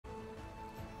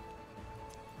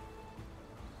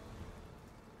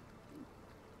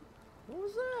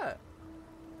was that?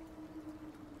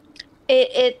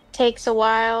 It takes a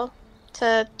while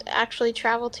to actually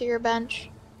travel to your bench.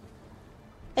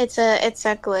 It's a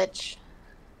glitch.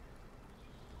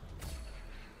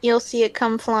 You'll see it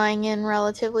come flying in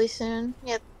relatively soon.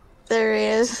 Yep, there it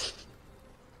is.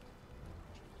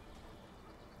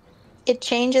 It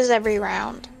changes every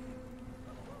round.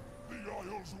 The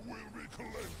Isles will be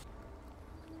cleansed.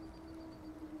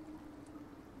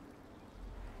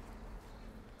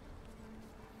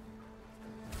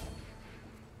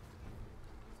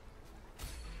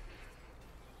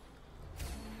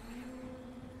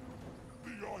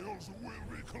 The Isles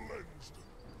will be cleansed.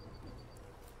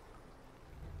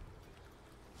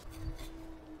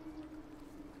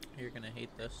 You're gonna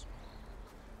hate this.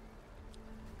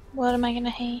 What am I gonna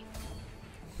hate?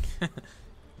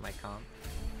 My comp.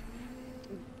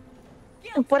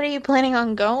 What are you planning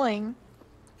on going?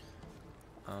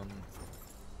 Um,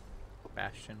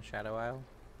 Bastion Shadow Isle.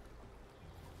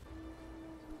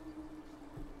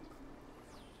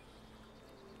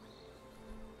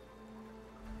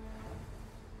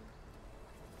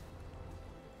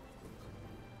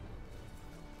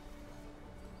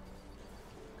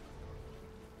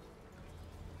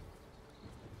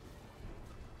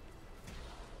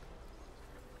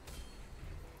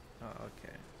 Oh,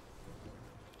 okay.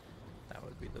 That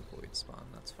would be the void spawn,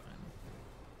 that's fine.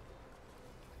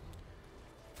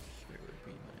 Sure would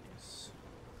be nice.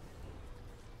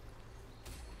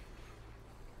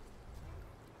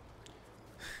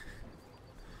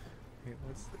 Wait,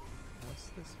 what's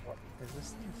this? Is this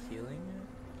thing healing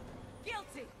it?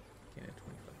 Guilty. Gain a 25%.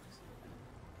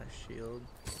 A shield.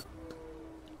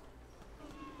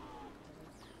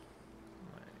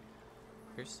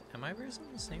 Am I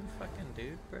versing the same fucking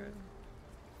dude, bro?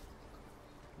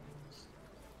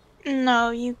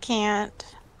 No, you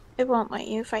can't. It won't let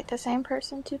you fight the same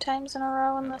person 2 times in a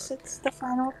row Oh, unless okay. it's the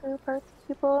final two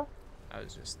people. I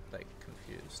was just like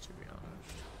confused, to be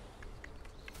honest.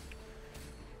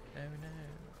 Oh no.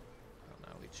 Oh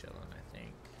no, we chillin', I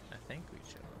think. I think we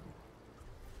chillin'.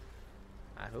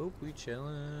 I hope we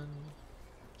chillin'.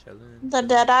 Chillin'. The Chillin'.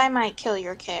 Deadeye might kill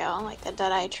your KO, like the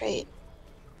Deadeye trait.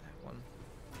 That one.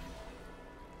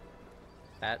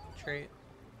 That trait?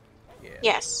 Yeah.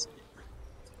 Yes.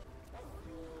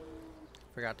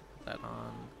 Forgot to put that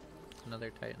on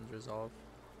another Titan's Resolve.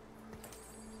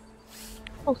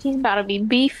 Oh, he's about to be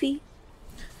beefy.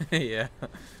 Yeah.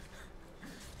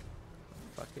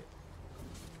 Fuck it.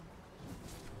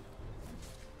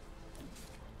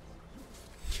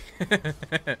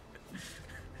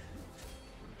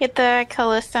 Get the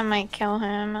Callista might kill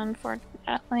him,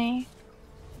 unfortunately.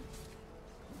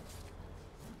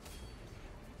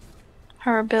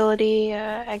 Her ability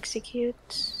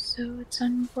executes, so it's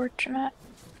unfortunate.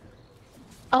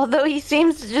 Although he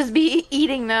seems to just be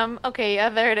eating them. Okay, yeah,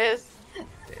 there it is.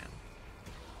 Damn.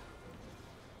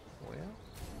 Well,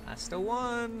 I still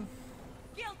won.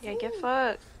 Yeah, get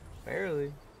fucked.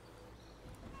 Barely.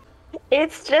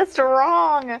 It's just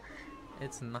wrong.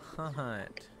 It's not.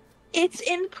 It's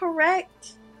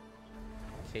incorrect.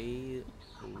 K.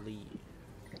 Lee.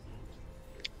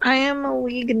 I am a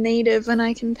League native, and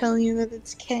I can tell you that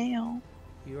it's Kale.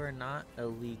 You are not a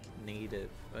League native,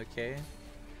 okay?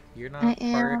 You're I not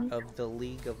part am of the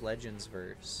League of Legends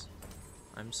verse.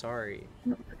 I'm sorry.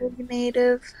 a League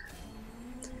native.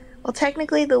 Well,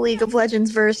 technically, the League of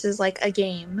Legends verse is like a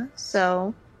game,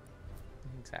 so.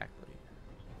 Exactly.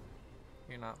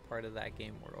 You're not part of that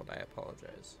game world. I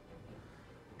apologize.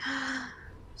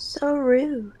 So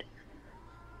rude.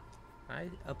 I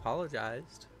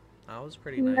apologized. I was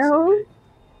pretty nice of No, me.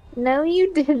 no,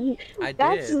 you didn't. I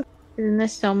That's did. Isn't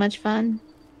this so much fun?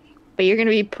 But you're gonna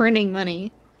be printing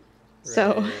money,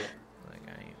 so. Right. Like,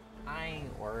 I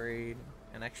ain't worried.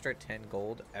 An extra 10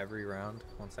 gold every round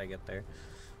once I get there.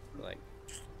 Like,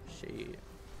 shit.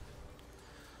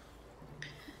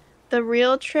 The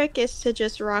real trick is to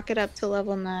just rocket up to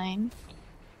level 9.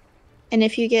 And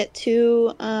if you get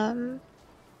two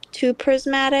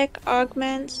prismatic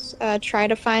augments, try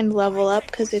to find level up,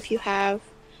 because if you have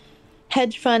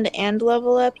hedge fund and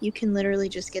level up, you can literally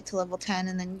just get to level 10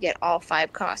 and then get all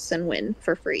 5 costs and win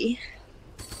for free.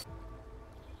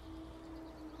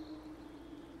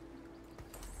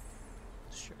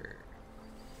 Sure.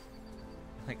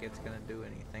 Like it's gonna do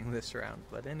anything this round,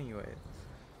 but anyway.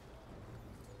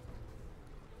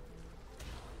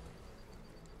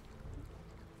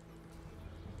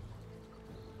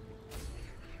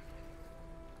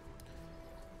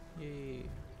 Yay,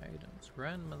 items.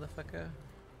 Run, motherfucker.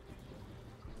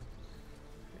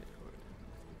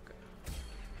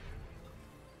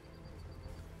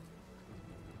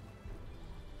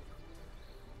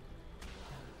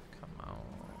 Come on.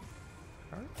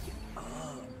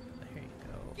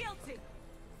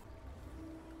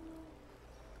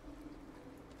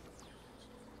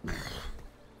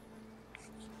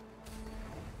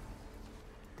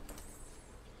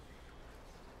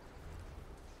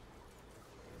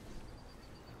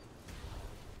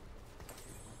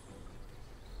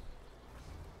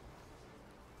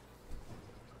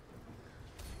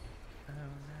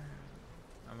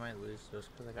 might lose this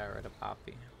because I got rid of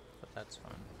Poppy, but that's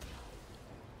fun.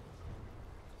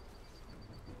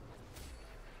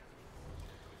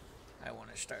 I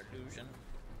want to start losing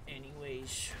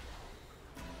anyways.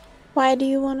 Why do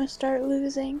you want to start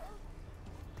losing?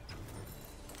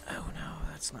 Oh no,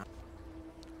 that's not.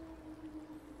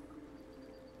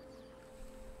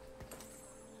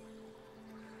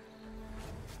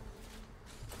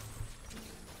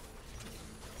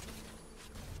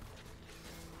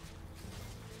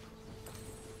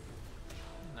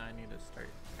 Now I need to start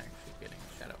actually getting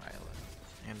Shadow Island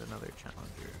and another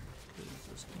challenger because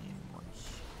this game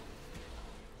wants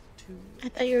to. I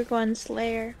thought you were going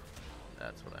Slayer.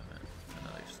 That's what I meant.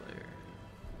 Another Slayer.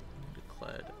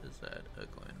 Decled is that a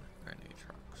Glen or an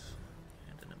Aatrox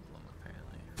and an emblem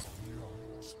apparently.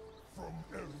 From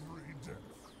every death.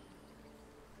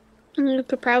 You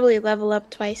could probably level up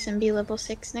twice and be level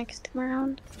 6 next time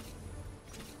around.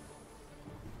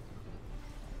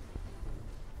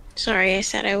 Sorry, I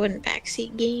said I wouldn't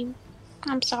backseat game.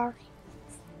 I'm sorry.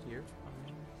 You're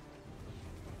fine.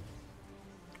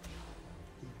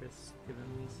 You're just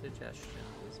giving me suggestions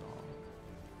is all.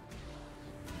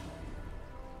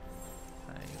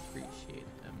 I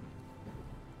appreciate them.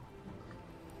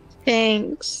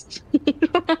 Thanks. You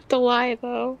don't have to lie,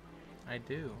 though. I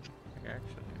do, like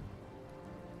actually.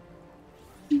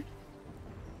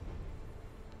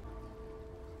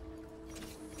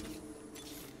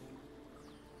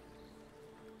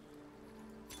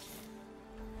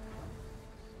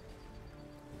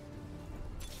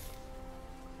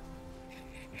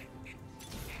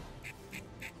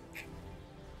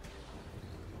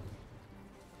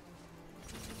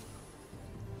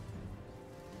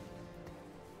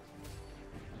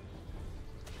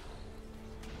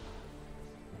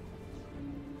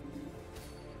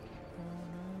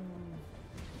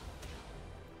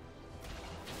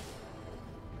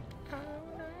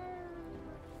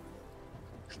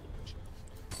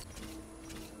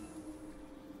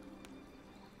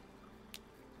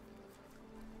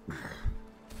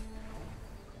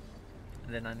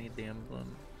 And then I need the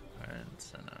emblem, and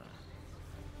so now.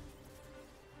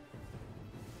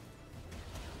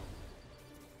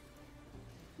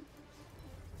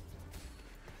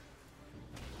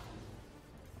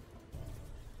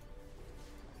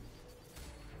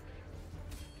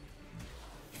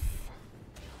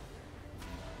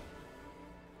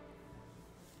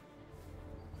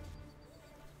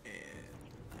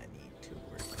 I need to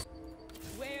work.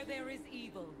 Where there is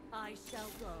evil, I shall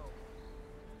go.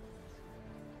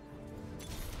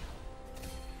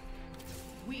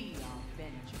 We are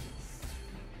vengeance.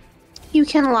 You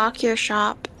can lock your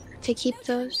shop to keep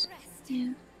those.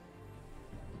 Yeah.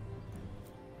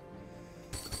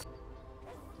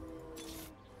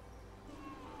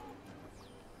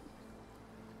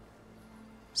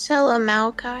 Sell a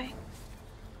Maokai.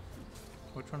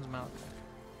 Which one's Malachi?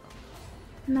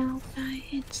 Maokai.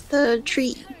 It's the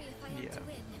tree. Yeah.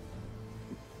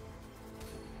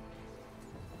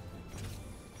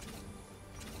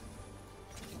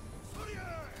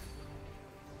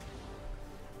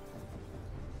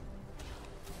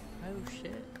 Oh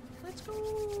shit. Let's go.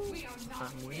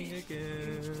 I'm winning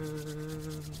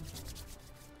again.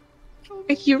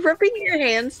 Are you rubbing your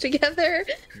hands together?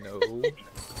 No.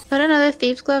 Put another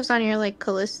Thieves' Gloves on your, like,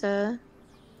 Callista.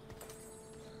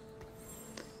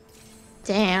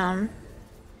 Damn.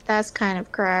 That's kind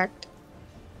of cracked.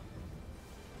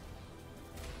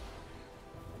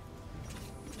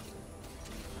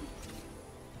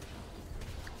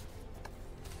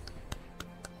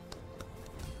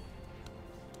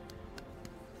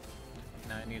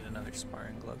 Now I need another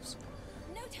sparring gloves.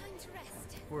 No time to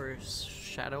rest. We're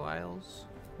Shadow Isles,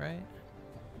 right?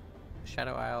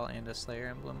 Shadow Isle and a Slayer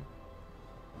emblem.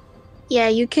 Yeah,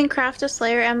 you can craft a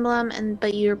Slayer emblem,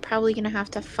 but you're probably gonna have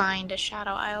to find a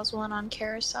Shadow Isles one on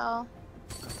Carousel.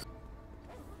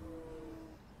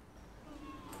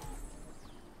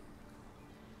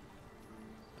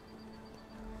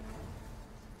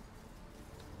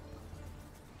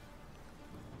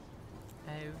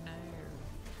 Oh no.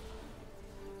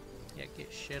 Yeah,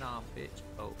 get shit on, bitch.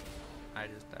 Oh, I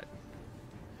just died.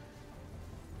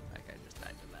 Like I just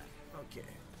died to that. Okay.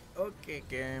 Okay,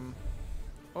 game.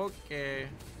 Okay.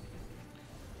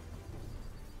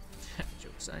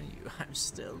 Joke's on you. I'm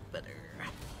still better.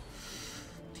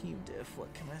 Team Diff,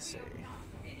 what can I say?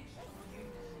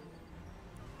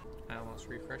 I almost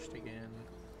refreshed again.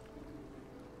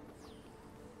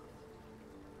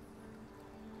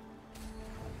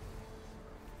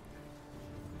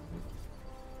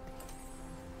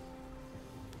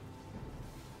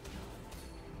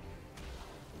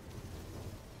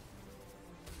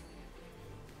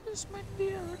 This might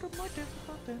be a little more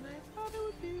difficult than I thought it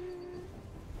would be.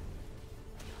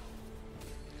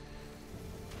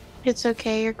 It's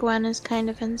okay, your Gwen is kind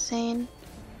of insane.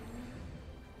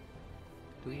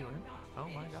 Do you win? Oh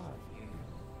my god.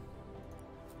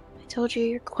 I told you,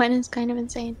 your Gwen is kind of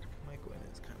insane. My Gwen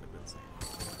is kind of insane.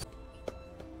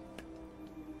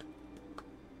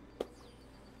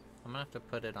 I'm gonna have to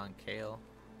put it on Kale,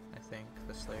 I think,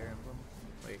 the Slayer emblem.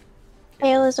 Wait.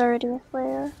 Kale is already a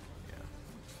Slayer. Yeah.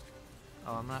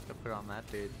 Oh, I'm gonna have to put it on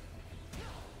that dude.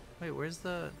 Wait, where's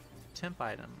the temp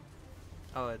item?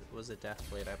 Oh, it was a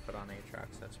Deathblade I put on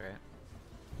Aatrox, that's right.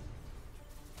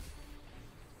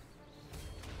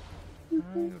 I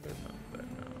remember now.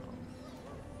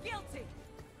 Guilty.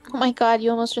 Oh my god,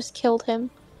 you almost just killed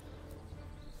him.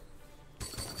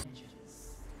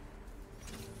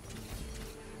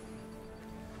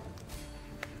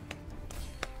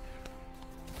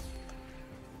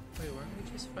 Wait, weren't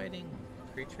we just fighting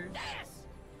creatures?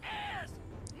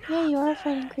 Yeah, you are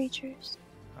fighting creatures.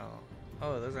 Oh.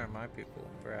 Oh, those aren't my people,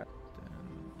 Brad.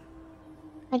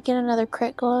 I'd get another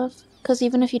crit glove, because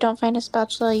even if you don't find a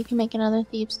spatula, you can make another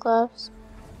thieves' gloves.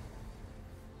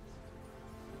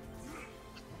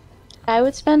 I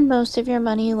would spend most of your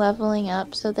money leveling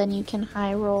up so then you can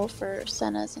high roll for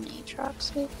Senna's and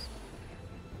Aatrox's.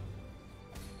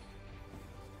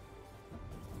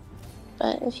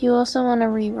 But if you also want to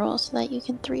reroll so that you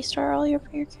can 3-star all your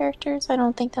characters, I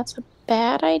don't think that's a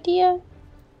bad idea.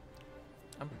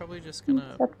 I'm probably just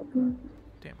gonna... Except-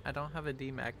 Damn, I don't have a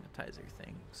demagnetizer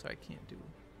thing, so I can't do...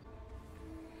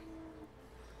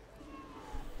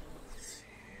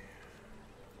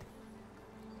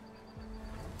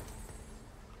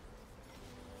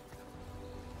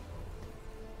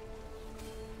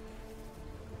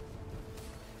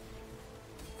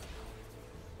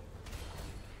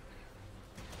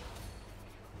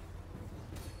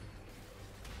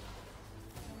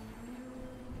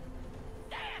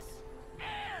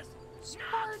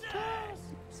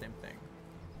 Same thing.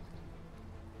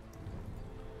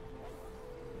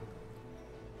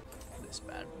 This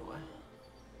bad boy.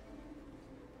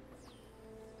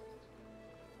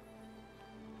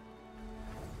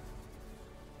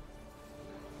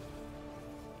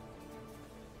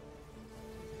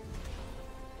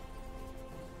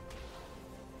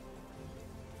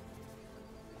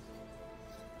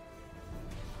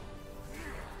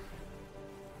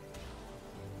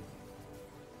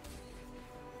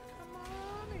 Come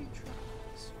on,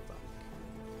 Aatrox. Fuck.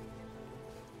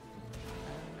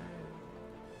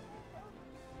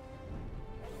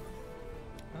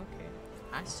 Okay,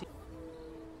 I see.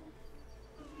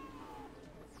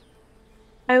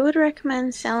 I would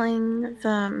recommend selling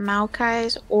the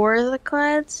Maokais or the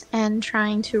Kleds and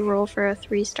trying to roll for a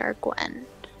 3-star Gwen.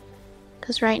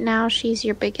 Because right now she's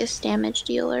your biggest damage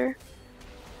dealer.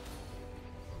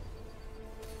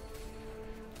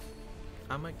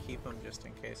 I'm gonna keep them just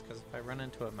in case, because if I run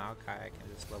into a Maokai, I can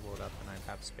just level it up and I'd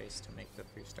have space to make the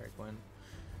 3-star Gwen.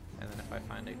 And then if I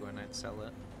find a Gwen, I'd sell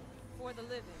it. For the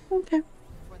living, Okay.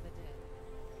 for the dead.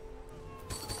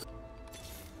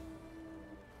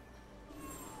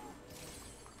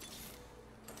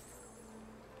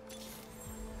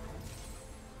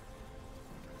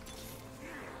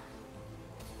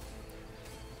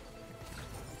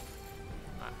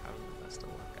 Not having the best of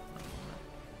luck at the moment.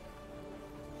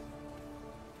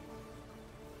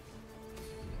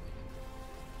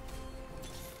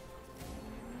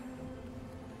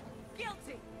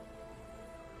 Guilty.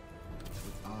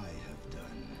 What I have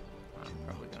done. I'm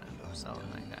probably gonna end up selling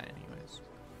that guy anyways.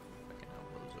 Fucking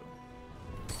Elbozo.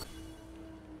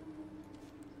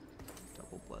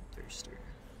 Double Bloodthirster.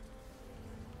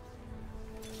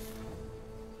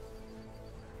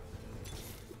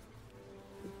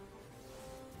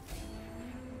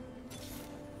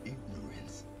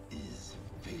 Ignorance is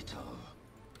fatal.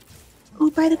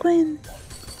 Ooh, buy the Gwen.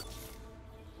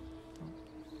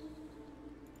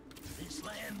 This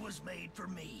land was made for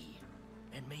me,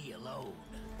 and me alone.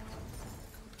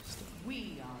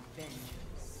 We are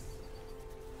vengeance.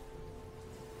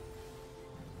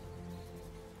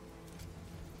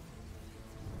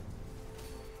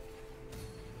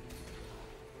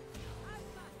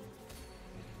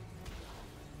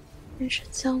 You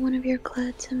should sell one of your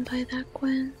Kleds and buy that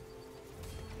Gwen.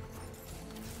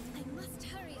 I must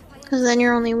hurry if I Because then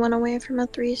you're only one away from a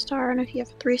 3-star, and if you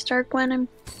have a 3-star Gwen, I'm...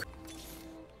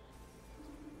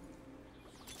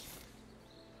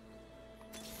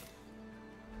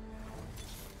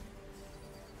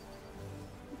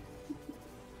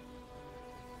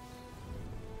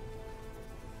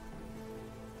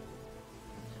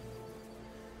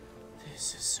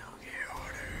 This is so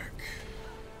chaotic.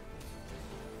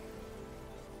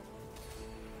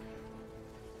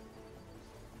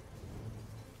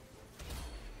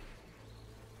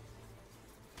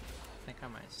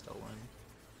 might still win.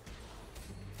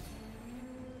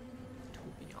 To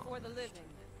be For the honest. living.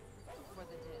 For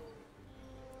the dead.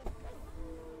 I'm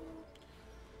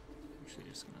actually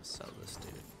just gonna sell this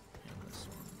dude and this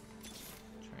one.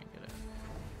 Try and get it.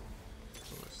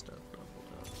 All this stuff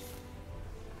leveled up.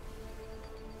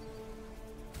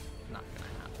 Not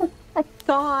gonna happen. My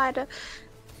God.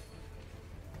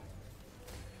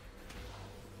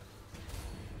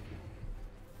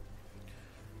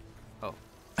 Oh.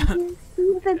 You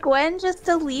see the Gwen just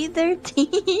to lead their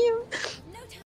team?